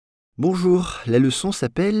Bonjour, la leçon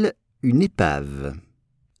s'appelle « Une épave ».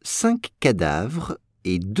 5 cadavres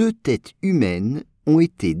et 2 têtes humaines ont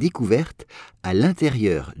été découvertes à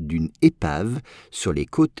l'intérieur d'une épave sur les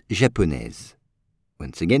côtes japonaises.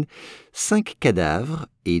 Once again, 5 cadavres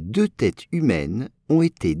et 2 têtes humaines ont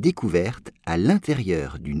été découvertes à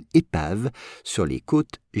l'intérieur d'une épave sur les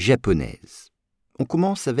côtes japonaises. On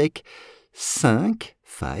commence avec 5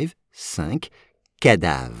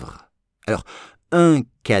 cadavres. Alors, un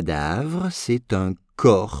cadavre, c'est un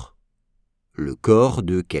corps. Le corps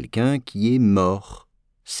de quelqu'un qui est mort,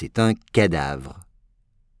 c'est un cadavre.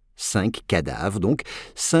 5 cadavres, donc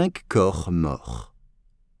 5 corps morts.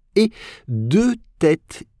 Et 2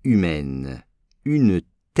 têtes humaines. Une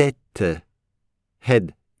tête,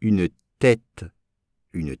 head, une tête.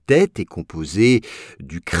 Une tête est composée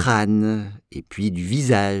du crâne et puis du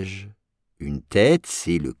visage. Une tête,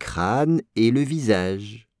 c'est le crâne et le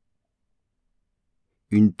visage.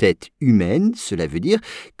 Une tête humaine, cela veut dire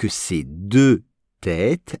que ces 2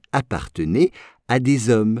 têtes appartenaient à des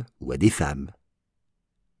hommes ou à des femmes.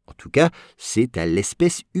 En tout cas, c'est à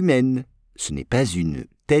l'espèce humaine. Ce n'est pas une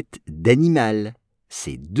tête d'animal.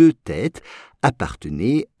 Ces 2 têtes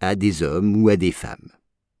appartenaient à des hommes ou à des femmes.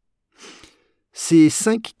 Ces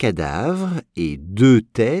 5 cadavres et 2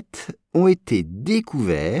 têtes ont été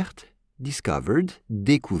découvertes,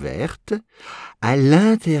 à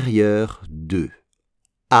l'intérieur d'eux.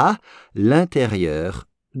 À l'intérieur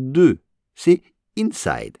d'eux. C'est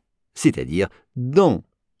inside, c'est-à-dire dans.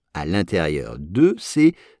 À l'intérieur d'eux,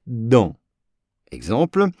 c'est dans.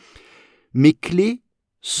 Exemple, mes clés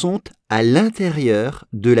sont à l'intérieur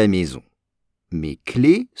de la maison. Mes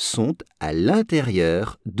clés sont à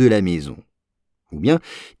l'intérieur de la maison. Ou bien,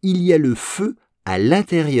 il y a le feu à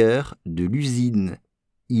l'intérieur de l'usine.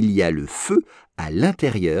 Il y a le feu à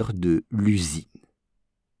l'intérieur de l'usine.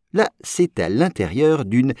 Là, c'est à l'intérieur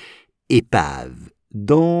d'une épave.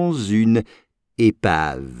 Dans une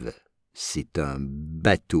épave. C'est un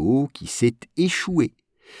bateau qui s'est échoué.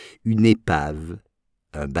 Une épave.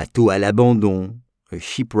 Un bateau à l'abandon. Un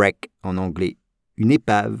shipwreck en anglais. Une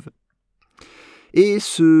épave. Et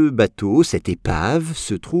ce bateau, cette épave,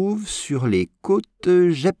 se trouve sur les côtes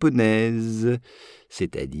japonaises,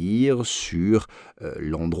 c'est-à-dire sur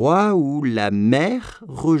l'endroit où la mer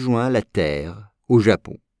rejoint la terre, au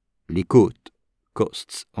Japon. Les côtes,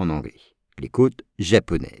 coasts en anglais, les côtes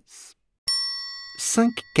japonaises. 5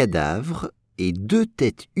 cadavres et 2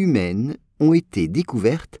 têtes humaines ont été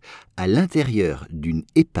découvertes à l'intérieur d'une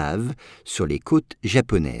épave sur les côtes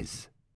japonaises.